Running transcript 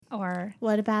Or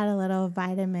what about a little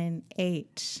vitamin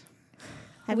H?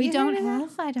 we don't have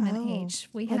vitamin H.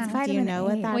 We What's have vitamin Do you know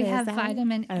what that we is, have Al?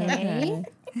 vitamin A.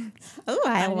 Oh,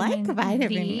 I like vitamin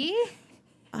D.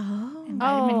 Oh. And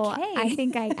vitamin K. I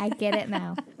think I get it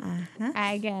now.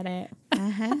 I get it.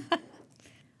 Uh-huh.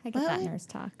 I get that nurse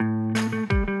talk.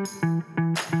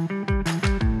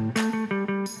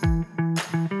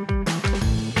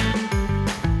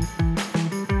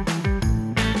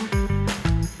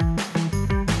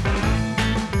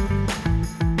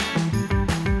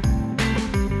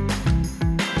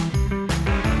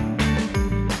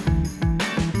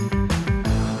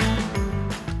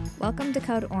 Welcome to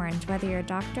Code Orange. Whether you're a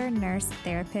doctor, nurse,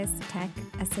 therapist, tech,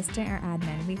 assistant, or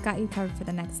admin, we've got you covered for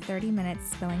the next 30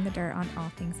 minutes spilling the dirt on all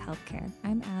things healthcare.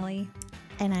 I'm Allie.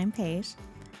 And I'm Paige.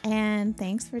 And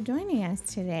thanks for joining us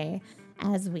today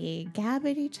as we gab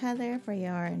at each other for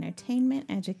your entertainment,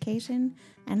 education,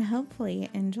 and hopefully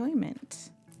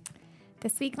enjoyment.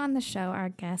 This week on the show, our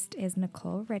guest is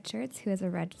Nicole Richards, who is a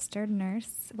registered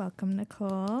nurse. Welcome,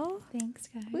 Nicole. Thanks,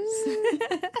 guys.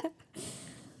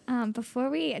 Before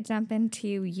we jump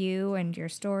into you and your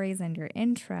stories and your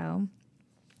intro,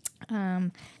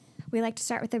 we like to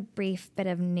start with a brief bit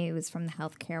of news from the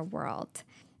healthcare world,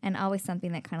 and always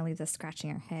something that kind of leaves us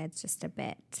scratching our heads just a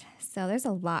bit. So there's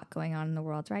a lot going on in the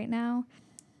world right now.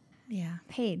 Yeah.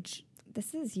 Paige,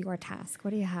 this is your task.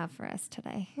 What do you have for us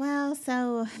today? Well,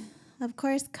 so of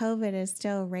course, COVID is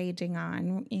still raging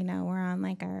on. You know, we're on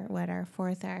like our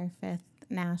fourth or fifth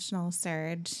national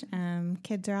surge.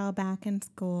 Kids are all back in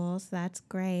school, so that's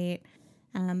great.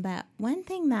 But one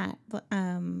thing that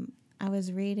I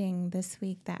was reading this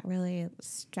week that really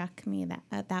struck me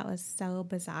that was so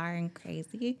bizarre and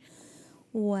crazy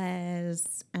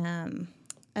was,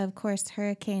 of course,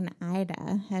 Hurricane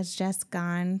Ida has just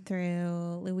gone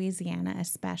through Louisiana,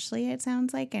 especially, it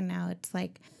sounds like, and now it's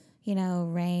like, you know,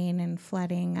 rain and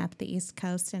flooding up the East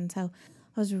Coast. And so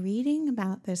I was reading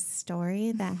about this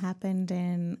story that happened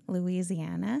in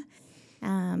Louisiana.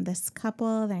 This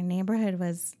couple, their neighborhood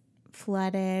was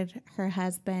flooded. Her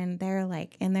husband, they're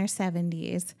like in their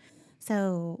 70s.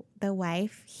 So the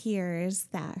wife hears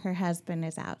that her husband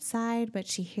is outside, but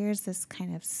she hears this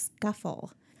kind of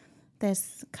scuffle,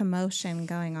 this commotion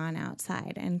going on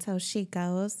outside. And so she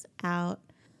goes out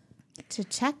to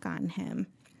check on him,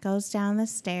 goes down the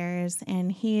stairs,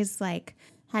 and he's like,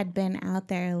 had been out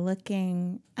there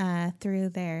looking through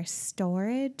their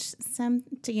storage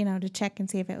to check and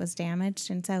see if it was damaged.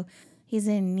 And so he's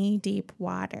in knee-deep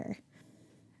water.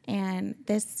 And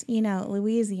this,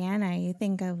 Louisiana, you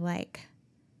think of like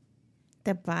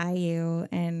the bayou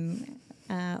and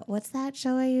what's that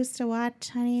show I used to watch,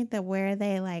 honey? Where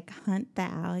they like hunt the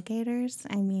alligators.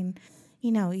 I mean,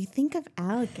 you think of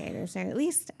alligators, or at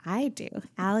least I do,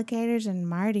 alligators and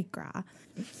Mardi Gras.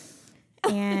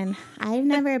 And I've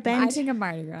never been of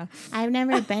Mardi Gras. I've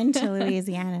never been to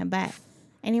Louisiana, but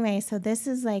anyway, so this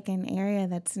is like an area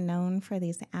that's known for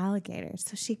these alligators.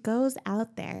 So she goes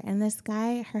out there, and this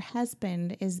guy, her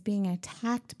husband, is being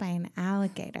attacked by an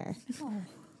alligator. Oh.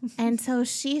 And so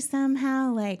she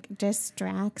somehow like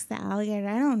distracts the alligator.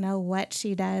 I don't know what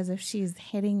she does, if she's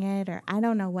hitting it, or I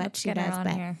don't know what she does,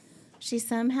 but she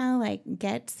somehow like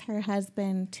gets her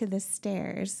husband to the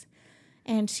stairs.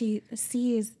 And she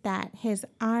sees that his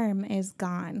arm is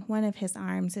gone. One of his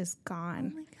arms is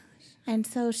gone. Oh, my gosh. And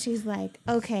so she's like,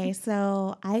 okay,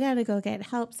 so I got to go get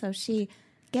help. So she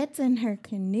gets in her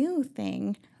canoe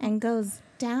thing and goes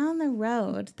down the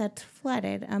road that's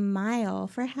flooded a mile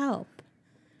for help.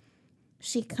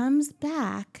 She comes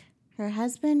back. Her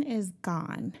husband is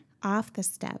gone off the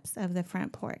steps of the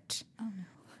front porch. Oh, no.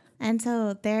 And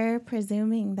so they're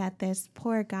presuming that this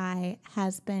poor guy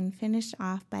has been finished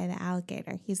off by the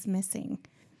alligator. He's missing.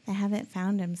 They haven't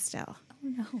found him still. Oh,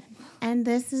 no. And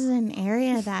this is an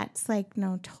area that's like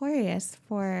notorious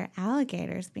for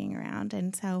alligators being around.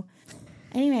 And so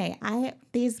anyway,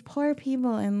 these poor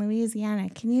people in Louisiana,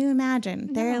 can you imagine?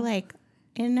 No. They're like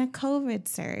in a COVID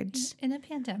surge. In a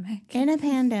pandemic. In a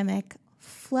pandemic,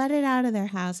 flooded out of their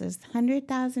houses.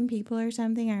 100,000 people or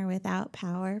something are without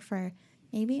power for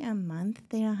maybe a month.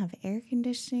 They don't have air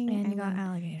conditioning. And you got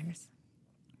alligators.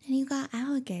 And you got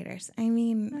alligators. I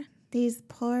mean, these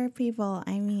poor people,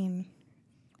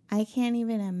 I can't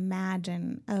even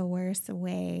imagine a worse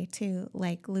way to,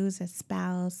 like, lose a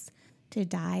spouse, to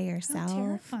die yourself.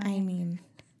 Terrifying.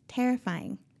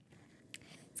 Terrifying.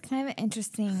 It's kind of an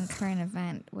interesting current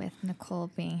event with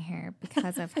Nicole being here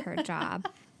because of her job.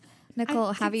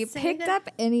 Nicole, have you picked up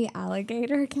any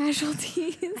alligator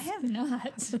casualties? I have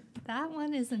not. That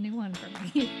one is a new one for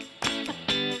me.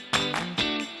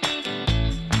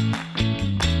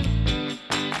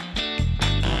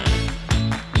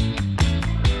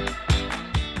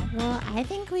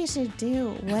 we should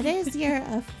do. What is your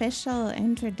official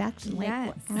introduction?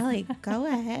 Yes. Allie, go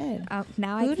ahead. Oh,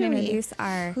 now I can introduce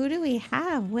our... Who do we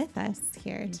have with us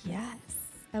here today? Yes.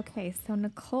 Okay, so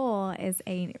Nicole is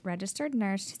a registered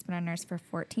nurse. She's been a nurse for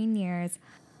 14 years,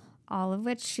 all of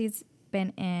which she's been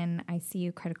in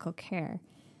ICU critical care.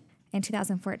 In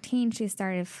 2014, she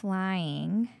started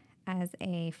flying as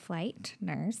a flight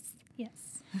nurse. Yes.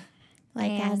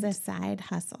 Like as a side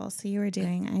hustle. So you were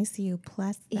doing ICU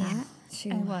plus that? Yeah, she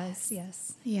was,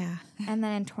 yes. Yeah. And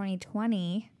then in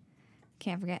 2020,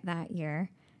 can't forget that year,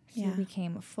 she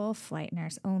became a full flight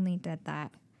nurse, only did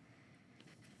that.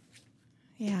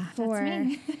 Yeah. For, That's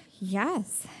me.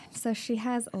 yes. So she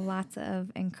has lots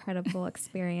of incredible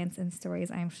experience and stories,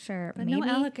 I'm sure. But no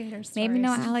alligator stories. Maybe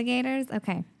no alligators?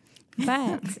 Okay.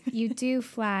 But you do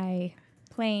fly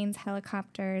planes,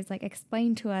 helicopters. Like,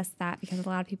 explain to us that, because a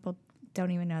lot of people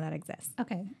don't even know that exists.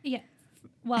 Okay. Yeah.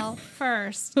 Well,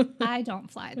 first, I don't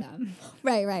fly them.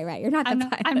 Right. You're not the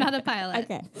pilot. I'm not a pilot.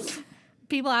 Okay.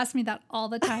 People ask me that all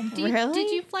the time. Really?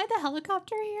 Did you fly the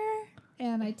helicopter here?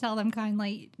 And I tell them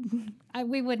kindly,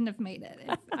 we wouldn't have made it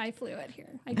if I flew it here.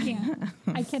 I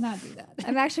cannot do that.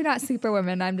 I'm actually not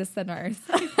Superwoman. I'm just a nurse.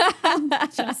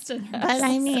 Just a nurse. But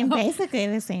I mean, basically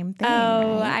the same thing.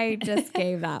 Oh, right? I just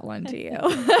gave that one to you.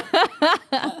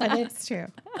 But it's true.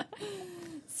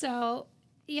 So,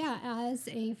 yeah, as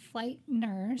a flight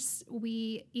nurse,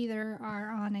 we either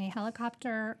are on a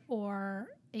helicopter or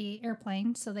a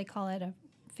airplane. So they call it a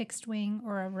fixed wing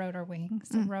or a rotor wing.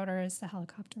 So rotor is the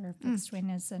helicopter, fixed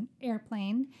wing is an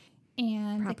airplane.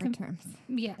 And Proper terms.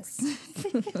 Yes.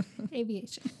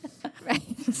 Aviation.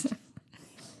 Right.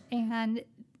 And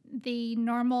the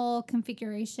normal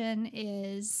configuration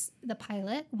is the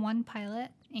pilot, one pilot,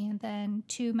 and then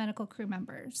 2 medical crew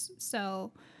members.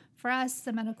 So for us,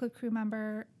 the medical crew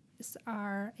members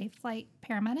are a flight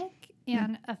paramedic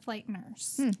and a flight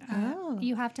nurse.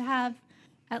 You have to have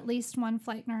at least one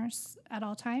flight nurse at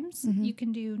all times. You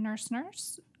can do nurse,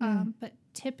 but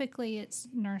typically it's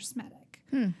nurse medic.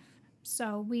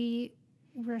 So we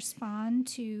respond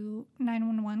to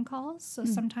 911 calls. So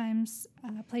sometimes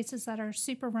places that are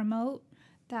super remote,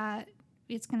 that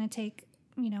it's going to take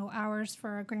hours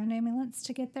for a ground ambulance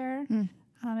to get there.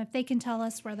 If they can tell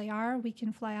us where they are, we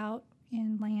can fly out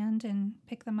and land and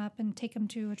pick them up and take them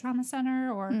to a trauma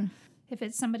center. Or if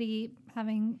it's somebody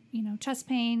having chest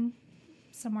pain,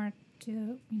 somewhere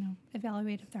to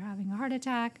evaluate if they're having a heart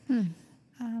attack.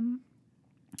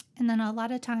 And then a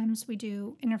lot of times we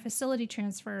do interfacility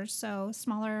transfers, so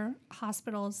smaller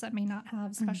hospitals that may not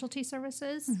have specialty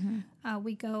services,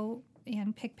 we go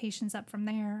and pick patients up from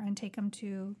there and take them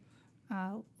to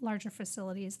larger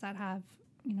facilities that have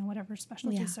whatever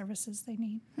specialty services they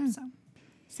need.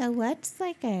 So what's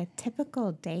like a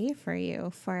typical day for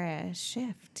you for a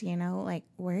shift? Like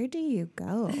where do you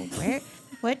go?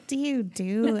 What do you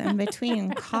do in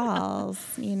between calls?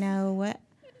 What?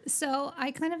 So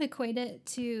I kind of equate it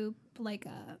to like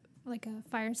a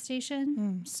fire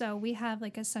station. So we have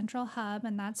like a central hub,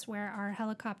 and that's where our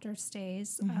helicopter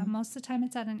stays. Most of the time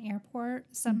it's at an airport.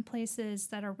 Some places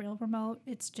that are real remote,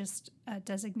 it's just a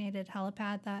designated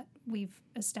helipad that we've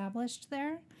established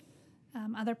there.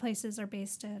 Other places are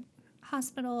based at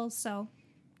hospitals, so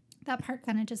that part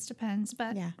kind of just depends.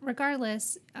 But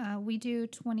regardless, we do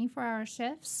 24-hour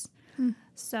shifts.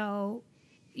 So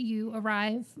you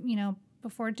arrive,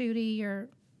 before duty, you're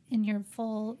in your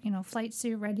full, flight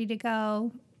suit, ready to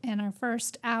go. And our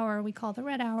first hour, we call the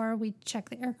red hour. We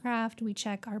check the aircraft, we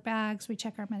check our bags, we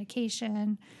check our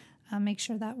medication, make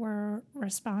sure that we're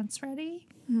response ready.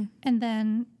 And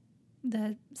then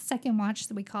the second watch,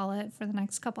 that we call it, for the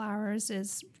next couple hours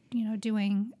is,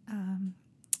 doing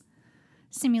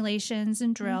simulations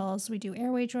and drills. We do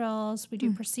airway drills, we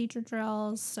do procedure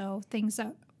drills, so things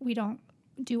that we don't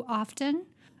do often.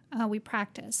 We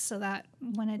practice so that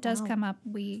when it does come up,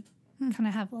 we kind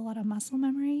of have a lot of muscle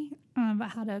memory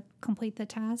about how to complete the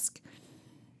task.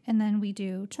 And then we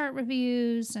do chart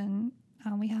reviews, and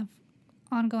we have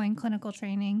ongoing clinical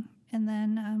training. And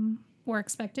then we're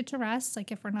expected to rest,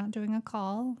 like if we're not doing a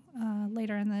call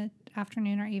later in the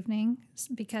afternoon or evening,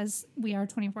 because we are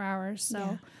 24 hours.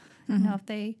 So, if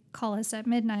they call us at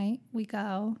midnight, we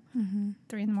go.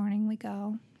 3 a.m, we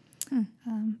go.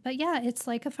 But yeah, it's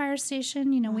like a fire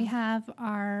station. We have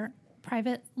our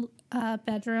private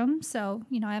bedroom. So,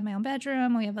 I have my own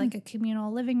bedroom. We have like a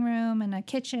communal living room and a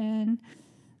kitchen,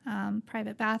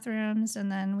 private bathrooms.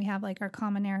 And then we have like our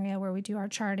common area where we do our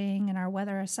charting and our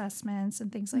weather assessments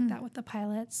and things like that with the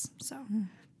pilots. So,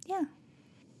 yeah.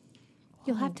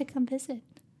 You'll have to come visit.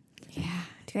 Yeah.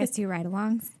 Do you guys do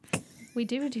ride-alongs? We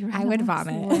do ride-alongs. I would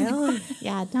vomit. Really?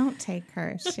 Yeah, don't take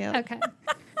her. Okay.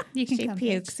 You can She come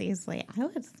pukes easily. I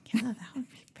would, yeah, that would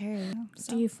be very.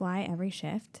 So Do you fly every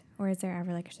shift, or is there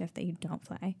ever like a shift that you don't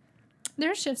fly? there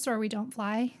are shifts where we don't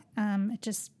fly. It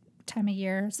just time of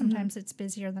year. Sometimes it's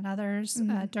busier than others.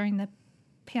 During the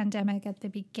pandemic at the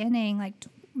beginning,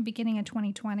 beginning of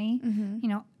 2020, you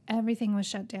know, everything was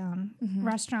shut down.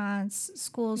 Restaurants,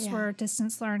 schools Yeah. were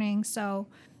distance learning, so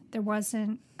there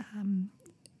wasn't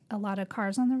a lot of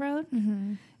cars on the road.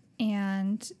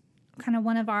 And kind of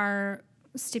one of our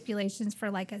stipulations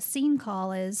for like a scene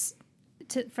call is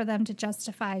for them to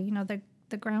justify, you know, the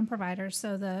ground providers,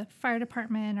 so the fire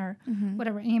department or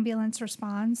whatever ambulance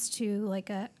responds to like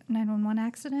a 911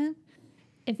 accident.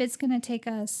 If it's going to take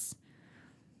us,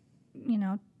 you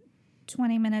know,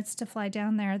 20 minutes to fly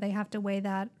down there, they have to weigh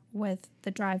that with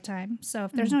the drive time. So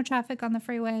if there's no traffic on the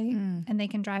freeway and they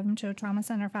can drive them to a trauma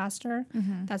center faster,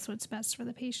 that's what's best for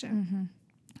the patient.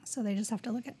 So they just have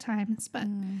to look at times. But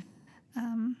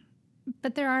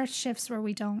there are shifts where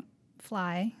we don't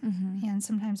fly, and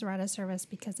sometimes we're out of service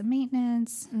because of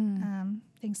maintenance,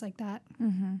 things like that.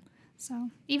 So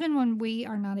even when we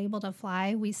are not able to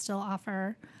fly, we still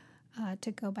offer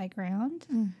to go by ground.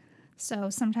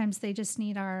 So sometimes they just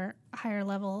need our higher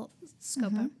level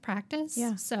scope of practice.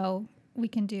 Yeah. So we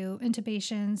can do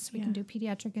intubations, we can do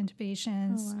pediatric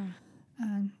intubations,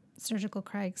 surgical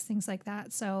Craigs, things like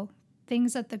that. So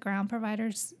things that the ground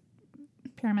providers,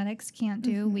 paramedics can't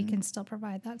do, we can still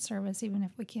provide that service even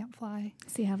if we can't fly.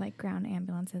 So you have like ground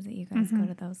ambulances that you guys go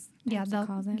to those Yeah, types of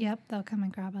calls in? they'll come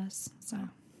and grab us. So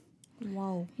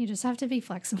Whoa. you just have to be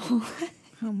flexible.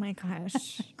 Oh my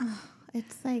gosh.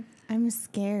 It's like I'm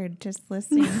scared just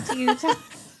listening to you talk.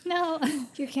 No.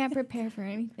 You can't prepare for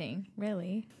anything,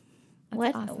 really. That's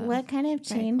What awesome. what kind of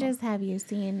Very changes have you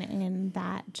seen in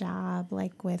that job,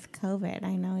 like with COVID?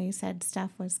 I know you said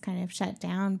stuff was kind of shut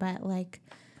down, but like,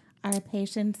 are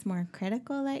patients more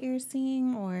critical that you're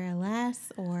seeing, or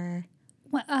less, or?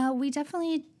 Well, we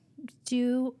definitely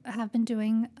have been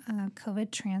doing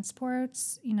COVID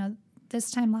transports. You know,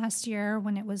 this time last year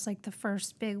when it was like the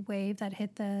first big wave that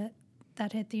hit the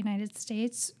United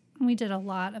States, we did a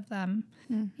lot of them,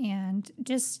 and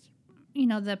just, you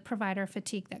know, the provider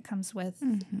fatigue that comes with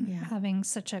having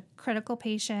such a critical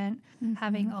patient,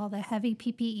 having all the heavy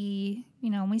PPE, you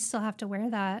know, and we still have to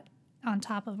wear that on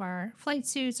top of our flight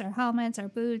suits, our helmets, our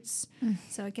boots.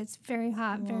 So it gets very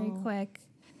hot very quick.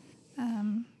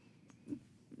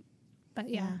 But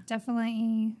yeah,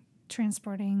 definitely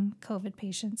transporting COVID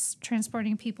patients,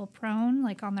 transporting people prone,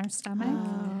 like on their stomach.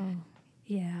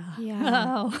 Yeah.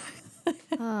 Yeah. Oh,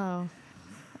 Oh.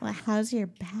 Well, how's your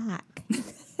back?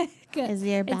 good. Is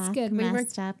your It's back good.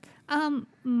 messed up?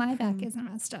 My back isn't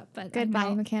messed up, but Good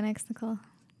body mechanics, Nicole.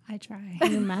 I try.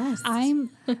 You must. I'm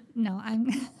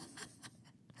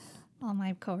all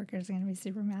my coworkers are going to be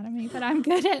super mad at me, but I'm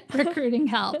good at recruiting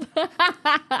help.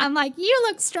 I'm like, you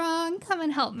look strong. Come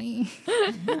and help me.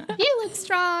 You look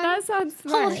strong. That sounds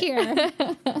Hold smart. here.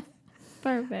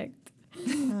 Perfect.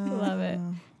 Love it.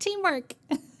 Teamwork.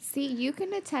 See, you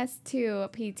can attest to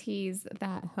PTs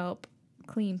that help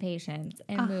clean patients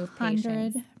and move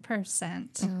patients.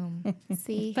 100%.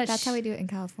 See, But that's how we do it in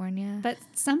California. But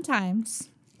sometimes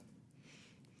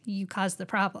you cause the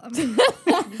problem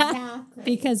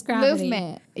because gravity.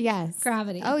 Movement. Yes.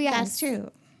 Gravity. Oh, yes. That's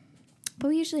true. But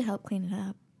we usually help clean it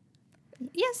up.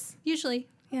 Yes, usually.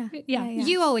 Yeah. Yeah,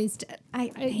 you always did.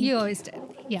 Thank You always did.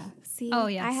 Yeah. See, Oh,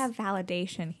 yes. I have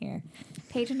validation here.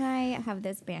 Paige and I have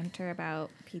this banter about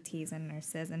PTs and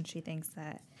nurses, and she thinks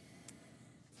that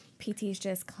PTs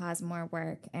just cause more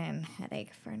work and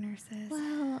headache for nurses.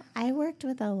 Well, I worked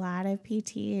with a lot of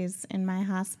PTs in my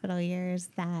hospital years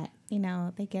that, you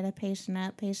know, they get a patient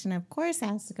up. Patient, of course,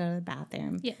 has to go to the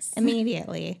bathroom Yes.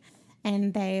 immediately.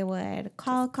 And they would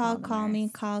call me,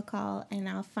 and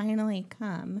I'll finally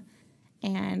come.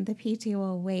 And the PT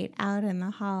will wait out in the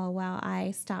hall while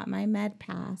I stop my med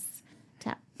pass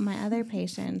to my other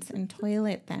patients and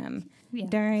toilet them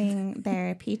during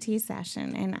their PT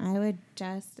session. And I would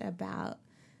just about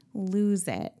lose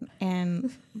it.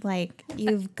 And like,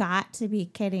 you've got to be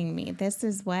kidding me. This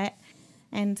is what.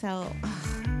 And so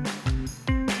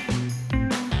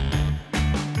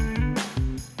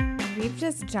We've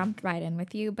just jumped right in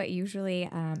with you, but usually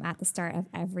at the start of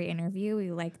every interview,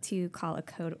 we like to call a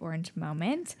Code Orange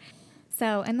moment.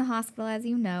 So in the hospital, as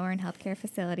you know, or in healthcare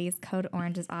facilities, Code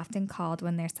Orange is often called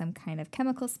when there's some kind of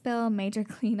chemical spill, major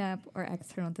cleanup, or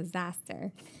external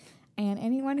disaster. And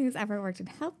anyone who's ever worked in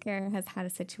healthcare has had a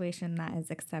situation that is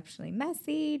exceptionally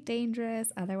messy,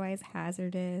 dangerous, otherwise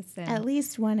hazardous. And at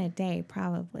least one a day,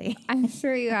 probably. I'm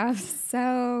sure you have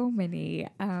so many,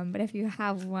 but if you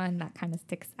have one that kind of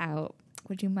sticks out,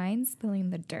 would you mind spilling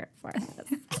the dirt for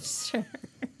us? Sure.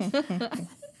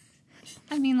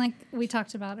 I mean, like we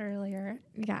talked about earlier,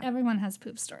 Yeah. everyone has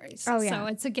poop stories. Oh, yeah. So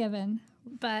it's a given.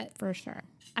 But For sure.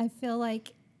 I feel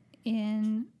like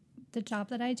in the job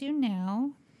that I do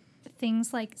now,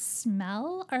 things like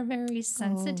smell are very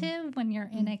sensitive when you're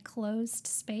in a closed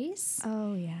space.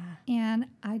 Oh, yeah. And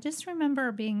I just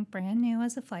remember being brand new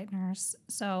as a flight nurse.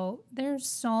 So there's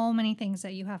so many things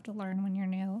that you have to learn when you're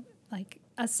new, like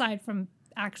aside from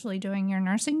actually doing your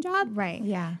nursing job. Right.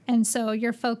 Yeah. And so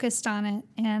you're focused on it.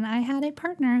 And I had a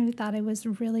partner who thought it was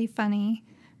really funny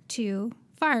to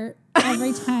fart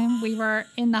every time we were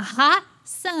in the hot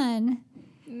sun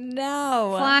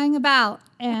No. flying about.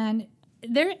 And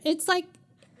there, it's like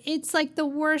the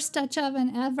worst Dutch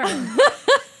oven ever.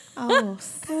 Oh,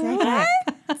 sick.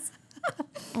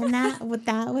 And that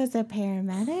was a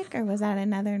paramedic, or was that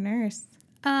another nurse?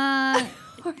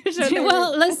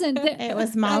 Well, listen, It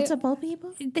was multiple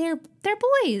people. they're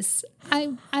boys.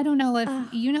 I don't know if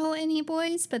you know any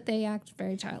boys, but they act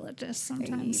very childish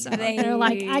sometimes. So they're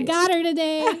like, I got her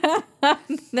today.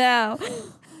 No.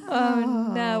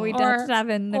 Oh, no. We don't have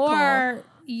a Nicole. Or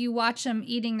you watch them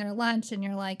eating their lunch and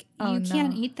you're like, you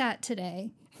can't eat that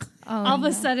today. All of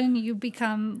a sudden you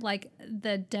become like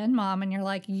the den mom and you're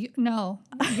like, no,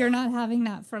 you're not having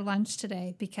that for lunch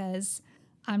today because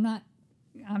I'm not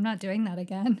doing that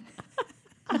again.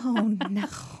 Oh no.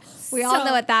 We all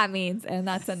know what that means, and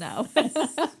that's a no.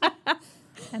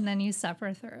 And then you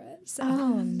suffer through it. So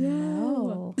Oh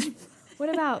no. What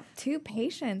about two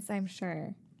patients, I'm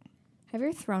sure? Have you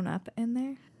ever thrown up in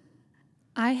there?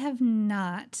 I have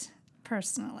not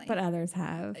personally. But others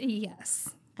have. Yes.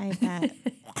 I bet.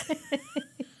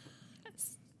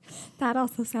 That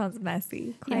also sounds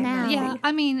messy. Quite Now- messy. Yeah,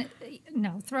 I mean,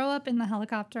 no, throw up in the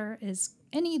helicopter is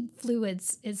any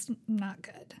fluids is not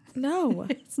good. No.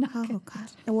 It's not Oh good. gosh.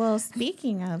 Well,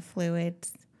 speaking of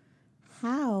fluids,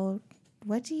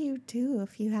 what do you do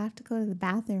if you have to go to the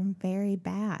bathroom very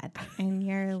bad and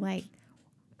you're like,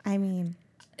 I mean,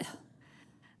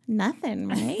 nothing,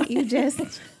 right? You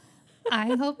just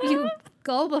I hope you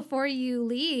go before you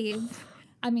leave.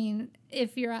 I mean,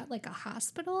 if you're at like a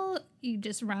hospital, you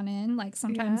just run in. Like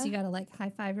sometimes you got to like high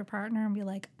five your partner and be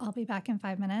like, I'll be back in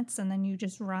 5 minutes. And then you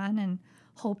just run and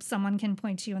hope someone can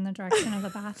point you in the direction of the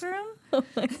bathroom. Oh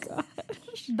my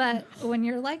gosh. But when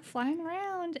you're like flying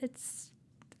around,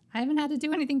 I haven't had to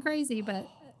do anything crazy, but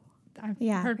I've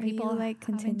Yeah. heard Are people you like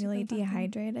having to continually go back in.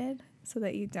 dehydrated so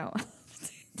that you don't?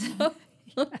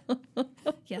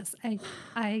 Yes,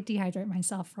 I dehydrate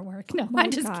myself for work. No,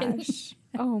 I'm just kidding.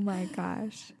 Oh my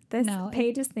gosh. This No,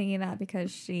 Paige is thinking that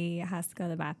because she has to go to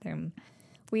the bathroom.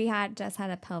 We had just had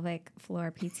a pelvic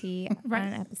floor PT on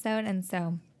an episode, and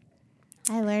so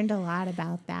I learned a lot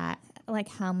about that. like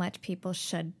how much people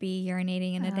should be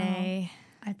urinating in a day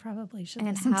I probably should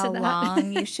and listen how to that.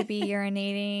 long you should be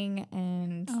urinating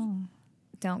and Oh,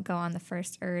 don't go on the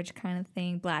first urge kind of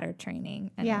thing, bladder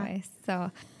training Yeah. anyway.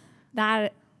 So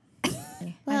that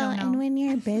Well, know. and when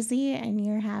you're busy and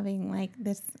you're having like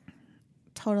this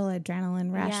total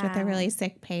adrenaline rush with Yeah. a really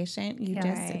sick patient, you Yeah.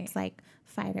 just, Right. it's like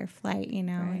fight or flight, you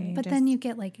know. and you but just- then you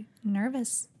get like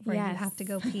nervous where you Yes. have to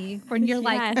go pee. When you're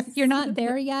like, Yes. you're not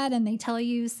there yet and they tell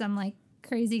you some like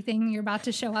crazy thing you're about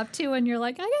to show up to and you're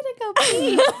like, I gotta go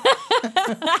pee.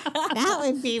 that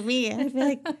would be me. I'd be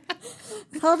like,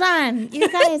 hold on, you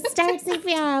guys start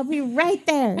CPR. I'll be right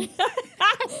there.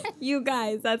 you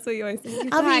guys, that's what you always say. You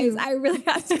I'll be- guys, I really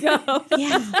have to go.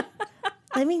 Yeah.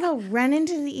 Let me go run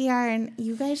into the ER and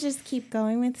you guys just keep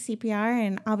going with CPR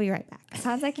and I'll be right back.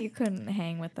 Sounds like you couldn't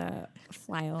hang with a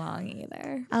fly along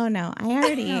either. Oh no, I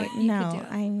already No, you could do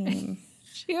it. I mean,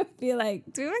 She would be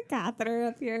like, do a catheter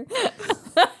up here.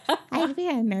 I'd be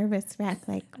a nervous wreck.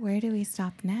 Like, where do we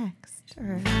stop next?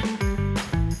 Or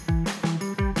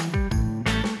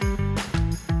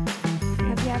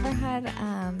Have you ever had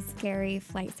scary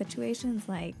flight situations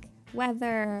like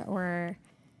weather or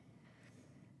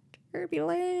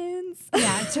turbulence?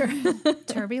 Yeah,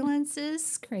 turbulence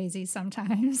is crazy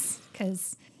sometimes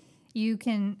because you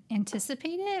can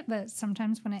anticipate it, but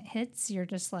sometimes when it hits, you're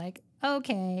just like,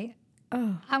 okay,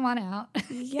 Oh, I want out.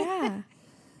 yeah.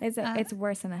 It's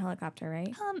worse than a helicopter,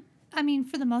 right? I mean,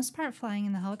 for the most part, flying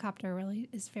in the helicopter really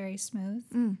is very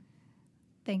smooth.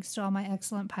 Thanks to all my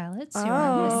excellent pilots who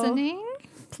are Oh. listening.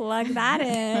 Plug that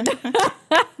in.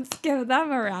 Let's give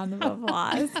them a round of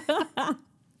applause.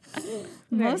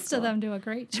 Most of them do a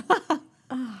great job.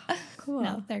 Cool.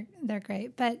 No, they're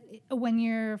great. But when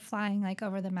you're flying like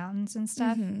over the mountains and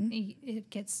stuff, Mm-hmm. it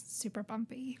gets super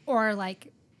bumpy. Or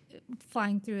like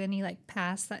flying through any like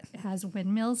pass that has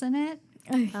windmills in it.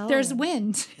 There's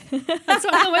wind. That's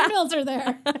why the windmills are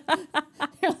there.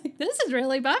 You're like, this is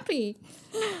really bumpy.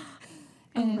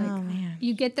 And Oh man.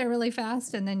 you get there really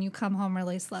fast and then you come home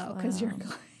really slow because you're,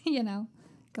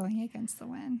 going against the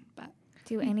wind. But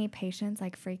Do any patients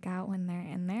like freak out when they're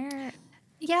in there?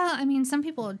 yeah, I mean, some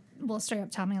people will straight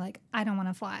up tell me, like, I don't want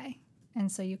to fly.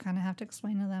 And so you kind of have to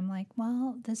explain to them, like,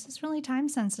 well, this is really time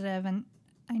sensitive. And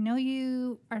I know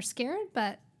you are scared,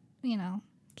 but, Can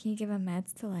you give them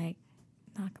meds to like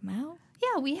knock them out?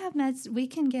 yeah, we have meds. We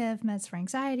can give meds for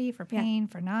anxiety, for pain,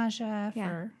 for nausea,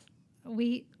 Yeah.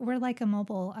 we're like a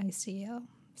mobile ICU.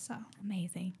 So,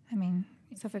 Amazing. I mean,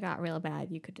 So if it got real bad,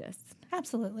 you could just.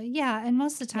 absolutely. Yeah. And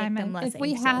most of the time, them less if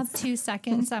we have anxious. 2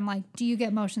 seconds, I'm like, do you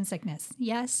get motion sickness?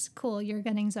 Yes. Cool. You're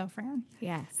getting Zofran.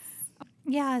 Yes.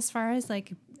 Yeah. As far as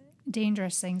like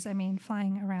dangerous things, I mean,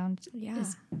 flying around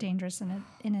is dangerous in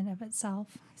and of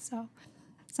itself. So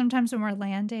sometimes when we're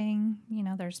landing,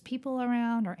 there's people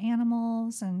around or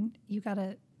animals, and you got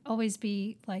to always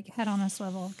be like head on a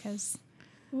swivel because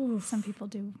some people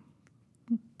do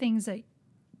things that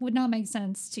would not make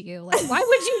sense to you. Like, why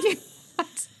would you do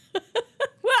that?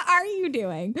 What are you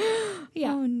doing?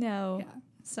 Yeah. Oh no. Yeah.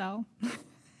 So,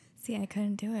 See, I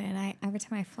couldn't do it. And every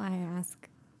time I fly, I ask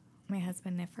my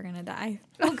husband if we're gonna die.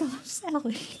 oh gosh,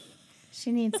 Ellie.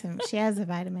 She needs some. She has a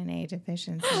vitamin A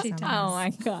deficiency. She does. somewhere. Oh my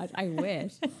god, I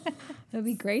wish. It'd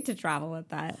be great to travel with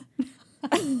that.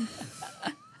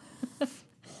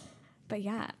 But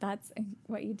yeah,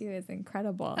 what you do is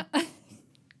incredible.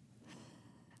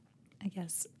 I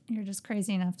guess you're just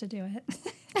crazy enough to do it.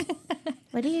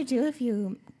 What do you do if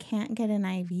you can't get an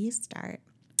IV start?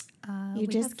 You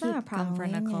just that's not keep a problem for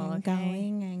going Nicole, and okay?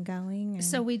 going and going. And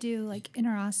So we do like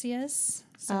interosseous.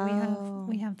 So Oh.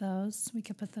 we have those. We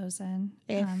could put those in.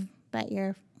 but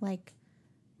you're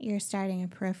starting a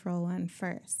peripheral one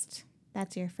first.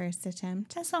 That's your first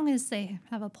attempt. As long as they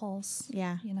have a pulse.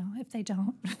 Yeah. If they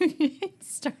don't,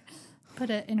 put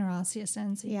an interosseous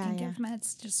in so you Yeah, can yeah. give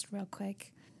meds just real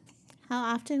quick. How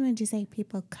often would you say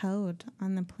people code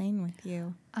on the plane with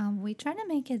you? We try to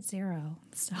make it 0.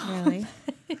 So Really?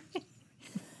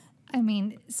 I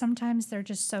mean, sometimes they're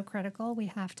just so critical. We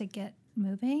have to get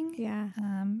moving. Yeah.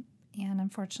 And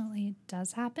unfortunately, it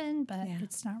does happen, but Yeah.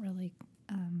 it's not really,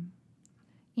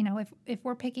 if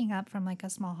we're picking up from like a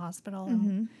small hospital Mm-hmm.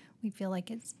 and we feel like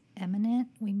it's imminent,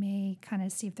 we may kind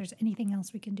of see if there's anything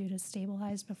else we can do to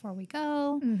stabilize before we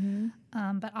go. Mm-hmm.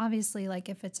 But obviously, like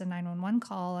if it's a 911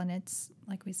 call and it's,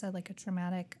 like we said, like a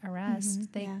traumatic arrest,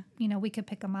 yeah. we could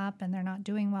pick them up and they're not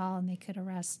doing well and they could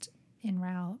arrest en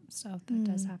route. So if that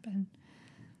does happen,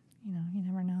 you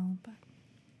never know. But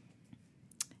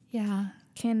yeah.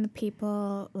 Can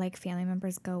people, like family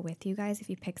members, go with you guys if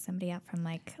you pick somebody up from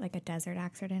like a desert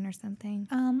accident or something?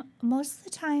 Most of the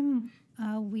time,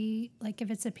 if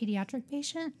it's a pediatric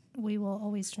patient, we will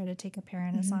always try to take a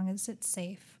parent as long as it's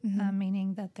safe,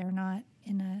 meaning that they're not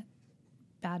in a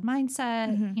bad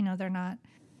mindset, they're not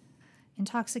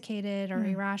intoxicated or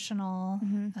irrational.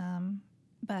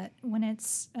 But when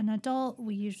it's an adult,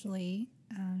 we usually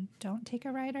don't take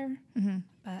a rider,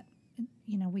 but,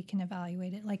 we can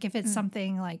evaluate it. Like if it's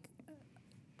something like,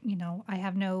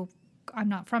 I'm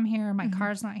not from here, my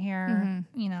car's not here,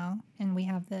 and we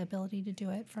have the ability to do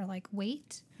it for like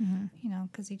weight,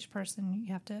 because each person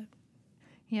you have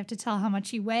to tell how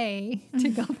much you weigh to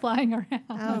go flying around.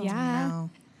 Oh, yeah. no.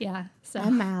 Yeah. So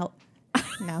I'm out.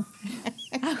 No.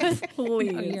 Please. oh,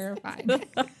 you're fine.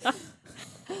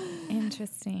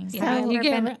 Interesting. Yeah, So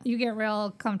you get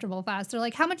real comfortable fast. They're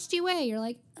like, "How much do you weigh?" You're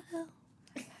like, "Oh,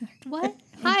 what?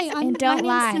 Hi, my don't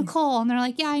lie. name's Nicole." And they're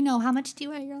like, "Yeah, I know. How much do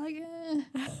you weigh?" You're like, "Do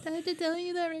I have to tell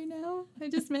you that right now? I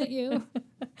just met you."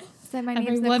 So my Every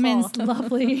name's Nicole. woman's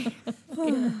lovely.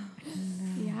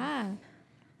 Yeah.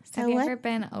 So Have you what? ever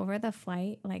been over the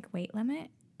flight weight limit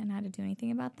and had to do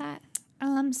anything about that?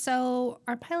 So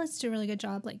our pilots do a really good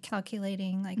job, like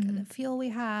calculating like the fuel we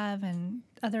have and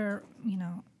other,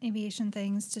 aviation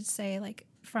things to say like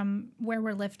from where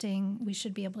we're lifting, we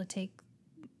should be able to take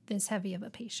this heavy of a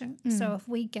patient. So if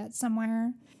we get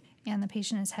somewhere and the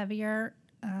patient is heavier,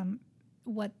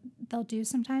 what they'll do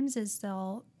sometimes is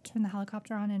they'll turn the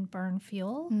helicopter on and burn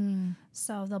fuel.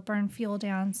 So they'll burn fuel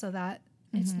down so that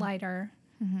it's lighter.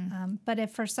 But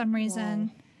if for some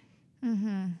reason,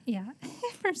 yeah,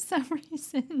 if for some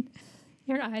reason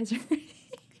your eyes are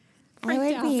I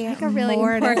would be a really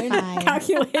important mortified.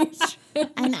 calculation.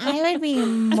 And I would be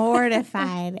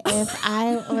mortified if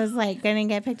I was like going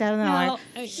to get picked up and they're No,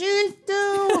 like, she's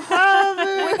too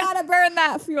heavy. We gotta burn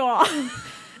that fuel.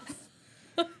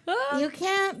 You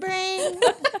can't bring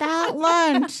that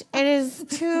lunch. It is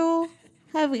too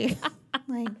heavy.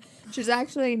 Like, She's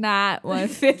actually not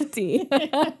 150.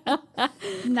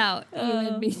 No, you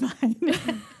would be fine.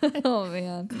 Oh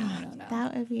man. No.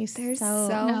 That would be There's so.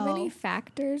 so No. many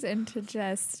factors into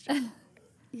just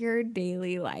your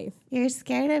daily life. You're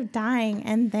scared of dying,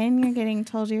 and then you're getting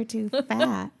told you're too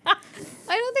fat. I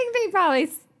don't think they probably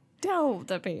tell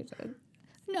the patient.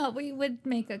 No, we would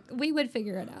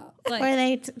figure it out. Like,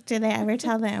 Or do they ever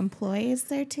tell the employees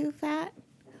they're too fat?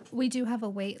 we do have a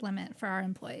weight limit for our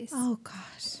employees. Oh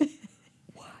gosh.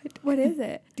 What is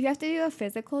it? Do you have to do a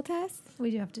physical test?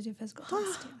 We do have to do physical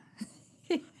tests.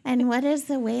 And what is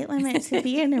the weight limit to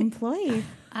be an employee?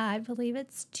 I believe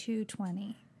it's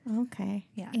 220. Okay.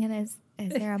 Yeah. And is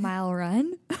there a mile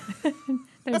run?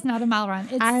 There's not a mile run.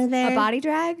 It's Are there A body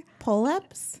drag?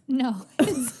 pull-ups? no.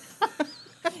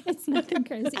 It's nothing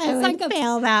crazy. I It's would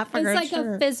fail that for it's like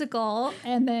sure. a physical,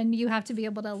 and then you have to be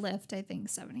able to lift, I think,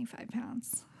 75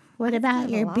 pounds. What about kind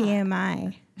of a your lot.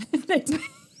 BMI?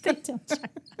 They don't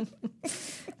check.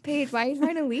 Paige, why are you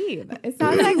trying to leave? It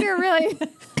sounds like you're really.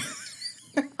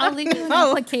 I'll leave you an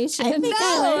Oh, application. I think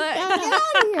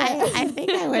I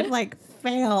think I would like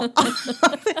fail.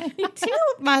 Too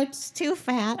much, too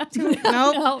fat.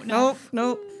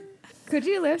 Nope. Could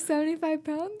you lift 75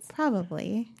 pounds?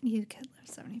 Probably You could lift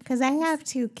 75. because I have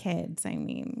 2 kids. I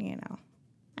mean,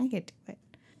 I could do it.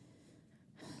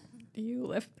 Do you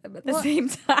lift them at the same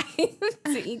time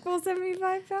to equal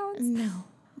 75 pounds? No,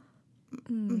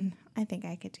 I think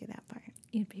I could do that part.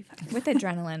 You'd be fine. With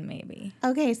adrenaline, maybe.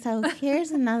 Okay, so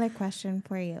here's another question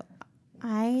for you.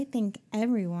 I think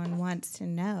everyone wants to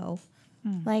know,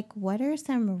 like, what are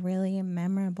some really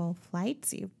memorable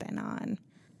flights you've been on?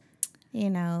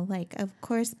 Like, of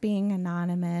course, being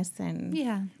anonymous and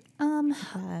Yeah.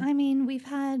 I mean,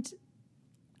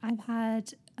 I've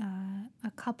had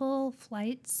a couple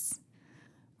flights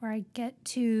where I get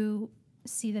to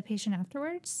see the patient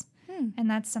afterwards. And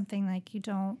that's something like you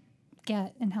don't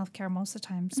get in healthcare most of the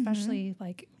time, especially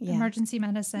like Yeah. emergency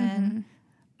medicine,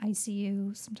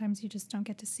 ICU. Sometimes you just don't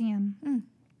get to see them.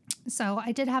 So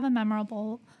I did have a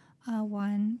memorable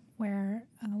one where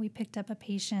we picked up a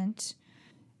patient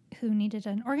who needed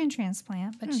an organ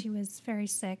transplant, but she was very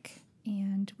sick,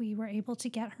 and we were able to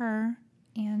get her,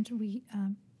 and we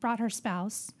brought her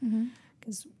spouse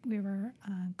because we were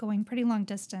going pretty long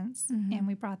distance, and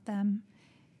we brought them,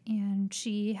 and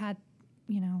she had,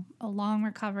 a long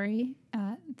recovery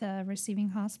at the receiving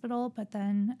hospital, but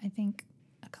then I think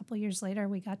a couple years later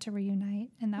we got to reunite,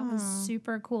 and that was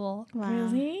super cool. wow.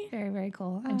 Really? Very, very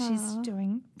cool. And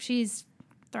she's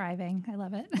thriving. I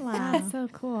love it. Wow. That's so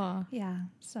cool. Yeah.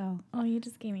 So Oh, you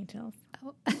just gave me chills.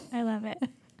 Oh. I love it.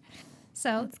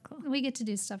 So That's cool. we get to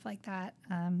do stuff like that.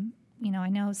 I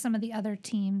know some of the other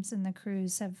teams and the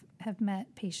crews have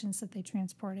met patients that they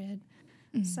transported.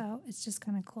 So it's just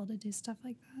kind of cool to do stuff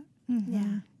like that.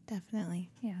 Yeah, definitely.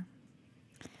 Yeah.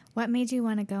 What made you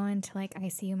want to go into like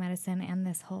ICU medicine and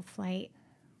this whole flight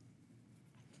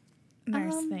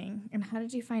nurse thing? And how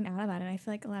did you find out about it? I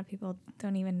feel like a lot of people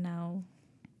don't even know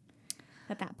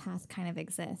that path kind of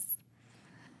exists.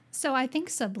 So I think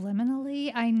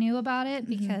subliminally I knew about it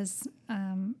because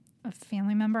a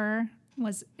family member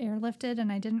was airlifted,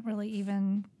 and I didn't really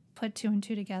even put 2 and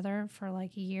 2 together for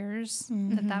like years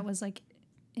that was like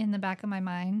in the back of my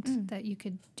mind that you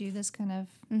could do this kind of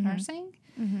nursing.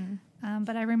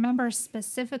 But I remember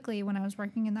specifically when I was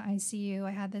working in the ICU,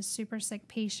 I had this super sick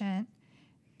patient,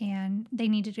 and they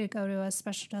needed to go to a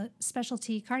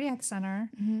specialty cardiac center,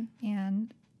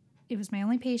 and it was my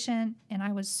only patient, and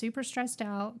I was super stressed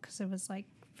out because it was like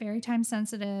very time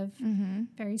sensitive,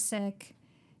 very sick,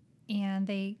 and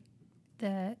the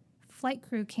flight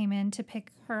crew came in to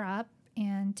pick her up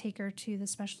and take her to the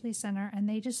specialty center, and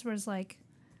they just was like,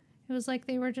 it was like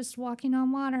they were just walking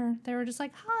on water. They were just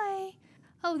like, hi.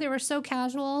 Oh, they were so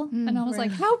casual. And I was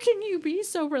like, how can you be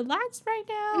so relaxed right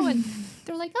now? And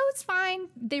they're like, oh, it's fine.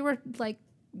 They were like,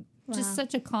 just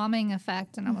such a calming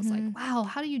effect. And I was like, wow,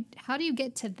 how do you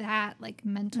get to that like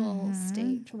mental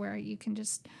state to where you can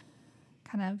just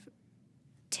kind of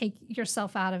take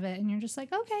yourself out of it, and you're just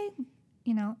like, okay,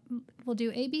 we'll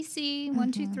do ABC,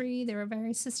 1, 2, 3. They were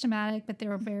very systematic, but they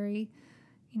were very,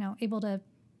 able to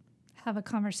have a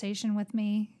conversation with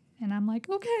me. And I'm like,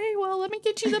 okay, well, let me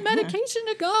get you the medication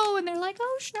to go. And they're like,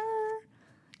 oh, sure.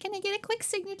 Can I get a quick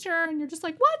signature? And you're just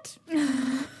like, what? How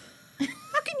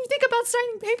can you think about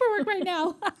signing paperwork right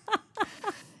now?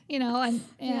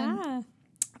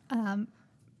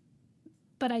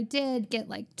 But I did get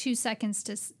like 2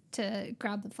 seconds to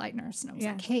grab the flight nurse. And I was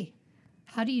like, hey,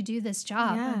 how do you do this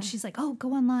job? Yeah. And she's like, oh,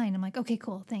 go online. I'm like, okay,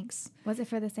 cool, thanks. Was it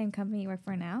for the same company you work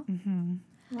for now?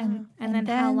 And And then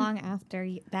how long after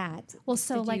that? Well,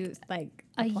 so did you, a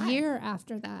apply? year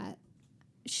after that,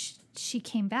 she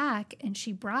came back and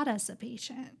she brought us a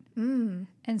patient.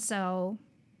 And so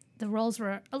the roles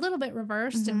were a little bit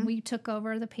reversed, and we took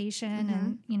over the patient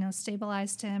and,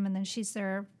 stabilized him. And then she's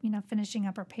there, finishing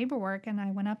up her paperwork. And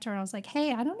I went up to her. I was like,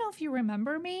 hey, I don't know if you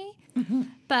remember me,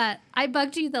 but I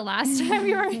bugged you the last time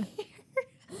you were here.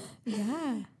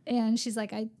 Yeah. And she's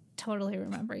like, I totally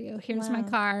remember you. Here's my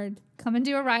card. Come and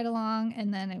do a ride along.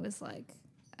 And then it was like,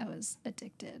 I was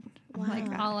addicted.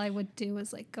 Like all I would do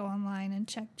was go online and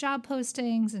check job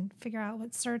postings and figure out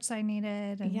what certs I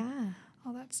needed and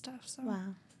all that stuff. So I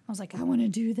was like, I want to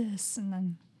do this. And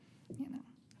then,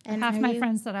 and half my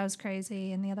friends thought I was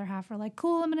crazy, and the other half were like,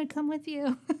 cool, I'm going to come with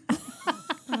you.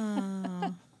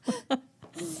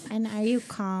 And are you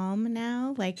calm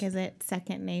now? Is it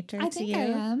second nature to you? I think I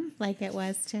am. Like it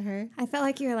was to her? I felt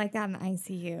like you were like that in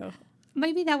ICU.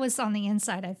 Maybe that was on the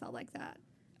inside. I felt like that.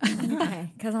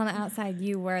 Okay. Because on the outside,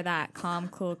 you were that calm,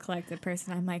 cool, collected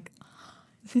person. I'm like,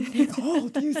 Nicole,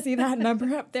 do you see that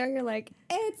number up there? You're like,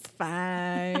 it's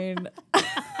fine.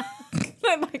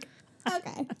 I'm like,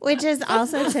 okay. Which is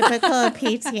also typical of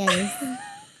PTAs.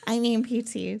 I mean,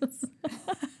 PTs.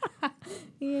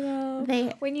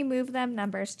 When you move them,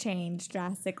 numbers change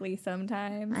drastically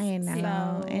sometimes. I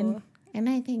know. So. And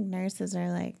I think nurses are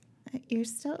like, you're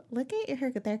still, look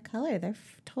at their color. They're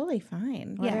totally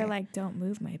fine. Or they're like, don't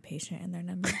move my patient and their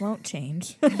numbers won't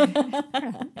change.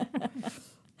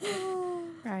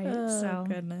 Right. Oh, so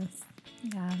goodness.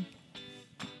 yeah.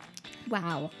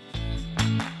 Wow.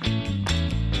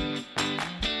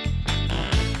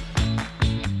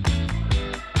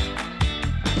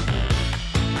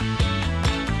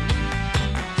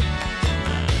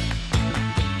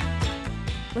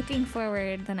 Looking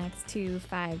forward the next 2,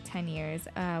 5, 10 years,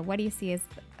 what do you see as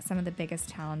some of the biggest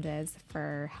challenges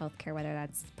for healthcare, whether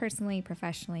that's personally,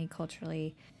 professionally,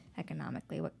 culturally,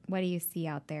 economically? What do you see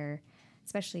out there,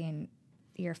 especially in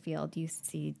your field? You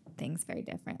see things very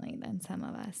differently than some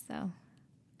of us. So,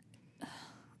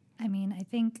 I mean, I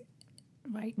think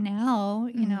right now,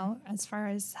 as far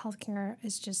as healthcare,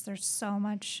 it's just there's so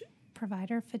much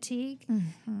provider fatigue.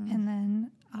 And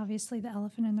then obviously the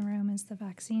elephant in the room is the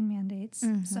vaccine mandates.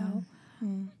 So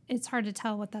it's hard to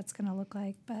tell what that's going to look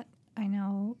like, but I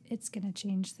know it's going to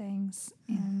change things.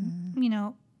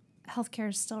 And, healthcare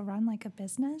is still run like a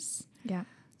business. yeah.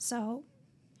 So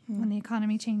when the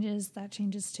economy changes, that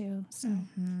changes too. So,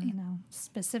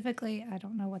 specifically, I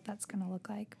don't know what that's going to look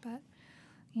like, but,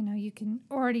 you can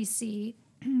already see,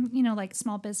 like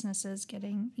small businesses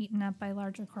getting eaten up by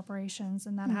larger corporations,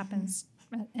 and that happens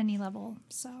at any level.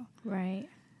 So, Right.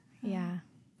 Yeah.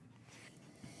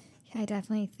 I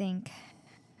definitely think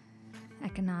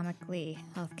economically,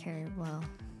 healthcare will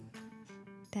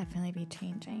definitely be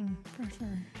changing. for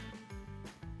sure.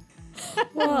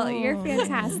 Well, you're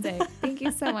fantastic. Thank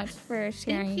you so much for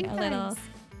sharing you a little guys.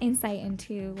 insight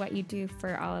into what you do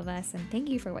for all of us, and thank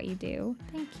you for what you do.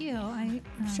 Thank you. I'm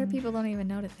sure people don't even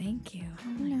know to thank you. Oh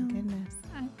my goodness.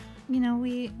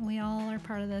 We all are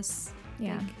part of this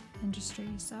Yeah. big industry,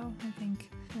 so I think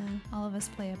all of us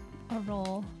play a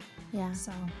role. Yeah.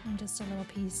 So I'm just a little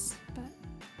piece, but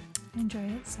I enjoy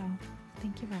it. So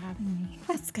thank you for having me.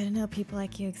 It's good to know people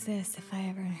like you exist if I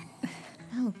ever...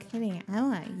 No kidding. I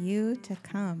want you to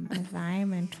come if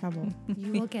I'm in trouble.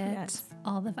 You will get Yes.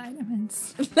 all the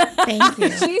vitamins. Thank you.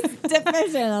 She's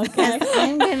deficient, okay?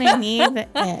 I'm going to need it.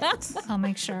 I'll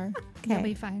make sure. You'll Okay.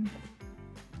 be fine.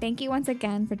 Thank you once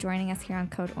again for joining us here on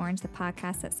Code Orange, the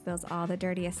podcast that spills all the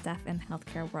dirtiest stuff in the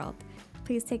healthcare world.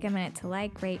 Please take a minute to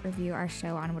like, rate, review our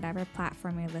show on whatever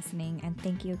platform you're listening, and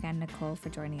thank you again, Nicole, for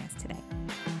joining us today.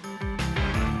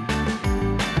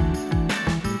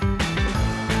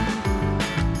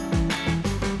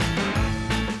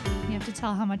 You have to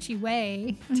tell how much you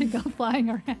weigh to go flying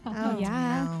around. Oh,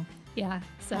 yeah. no. Yeah.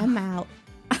 So I'm out.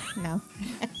 No.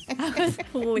 Please.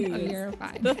 Oh, you're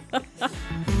fine.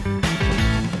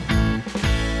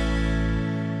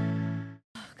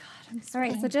 All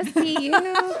right, so just be you,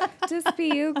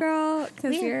 girl,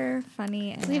 because you're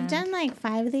funny. And We've done like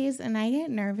 5 of these, and I get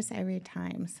nervous every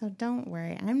time. So don't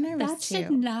worry. I'm nervous That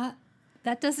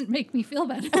too. doesn't make me feel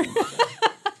better.